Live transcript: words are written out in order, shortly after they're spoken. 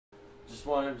just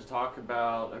wanted to talk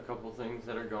about a couple things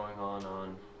that are going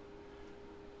on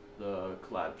the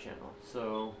collab channel.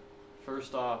 So,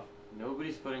 first off,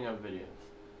 nobody's putting up videos.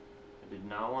 I did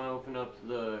not want to open up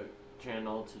the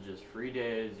channel to just free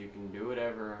days, you can do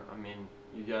whatever. I mean,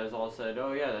 you guys all said,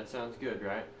 oh yeah, that sounds good,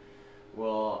 right?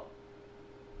 Well,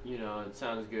 you know, it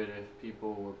sounds good if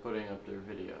people were putting up their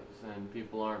videos, and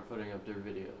people aren't putting up their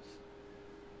videos.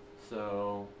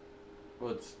 So,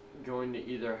 what's going to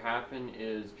either happen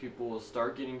is people will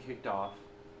start getting kicked off,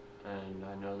 and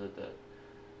I know that that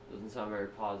doesn't sound very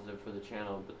positive for the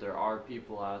channel, but there are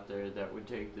people out there that would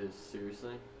take this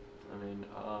seriously. I mean,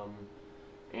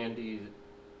 Andy,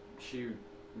 she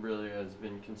really has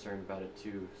been concerned about it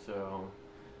too, so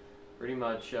pretty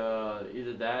much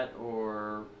either that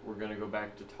or we're going to go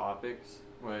back to topics,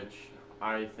 which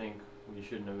I think we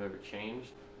shouldn't have ever changed.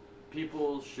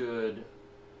 People should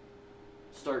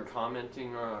start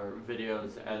commenting our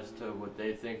videos as to what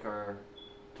they think our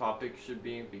topics should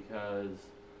be, because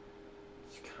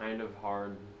it's kind of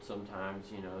hard sometimes,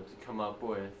 you know, to come up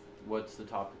with what's the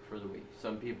topic for the week.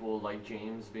 Some people, like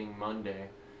James being Monday,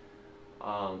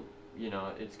 you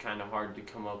know, it's kind of hard to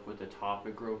come up with a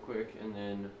topic real quick, and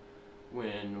then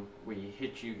when we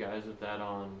hit you guys with that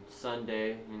on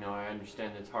Sunday, you know, I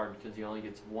understand it's hard because he only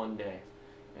gets one day,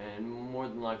 and more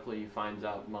than likely he finds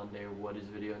out Monday what his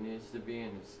video needs to be,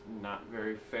 and it's not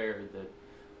very fair that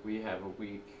we have a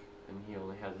week and he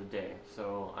only has a day.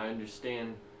 So I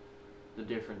understand the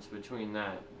difference between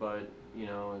that, but you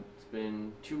know, it's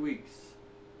been 2 weeks,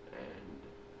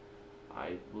 and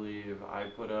I believe I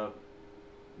put up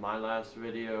my last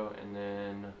video, and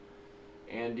then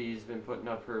Andy's been putting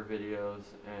up her videos,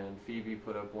 and Phoebe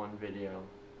put up one video.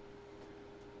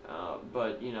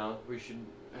 But you know, we should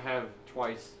have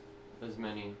twice as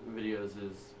many videos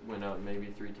as went up, maybe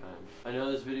 3 times. I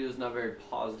know this video is not very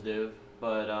positive,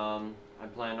 but I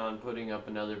plan on putting up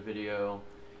another video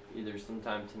either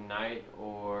sometime tonight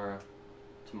or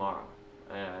tomorrow,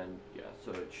 and yeah,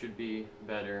 so it should be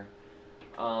better.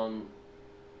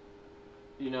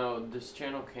 You know, this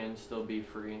channel can still be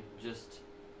free, just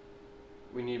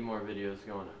we need more videos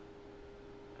going on.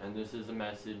 And this is a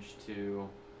message to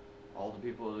all the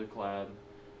people of the collab,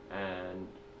 and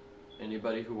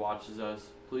anybody who watches us,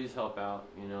 please help out.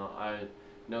 You know, I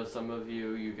know some of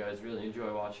you guys really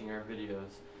enjoy watching our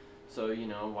videos, so you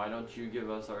know, why don't you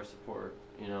give us our support,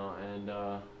 you know, and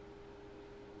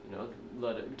you know,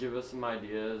 give us some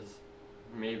ideas,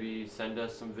 maybe send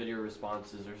us some video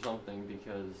responses or something,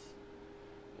 because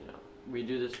you know, we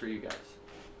do this for you guys.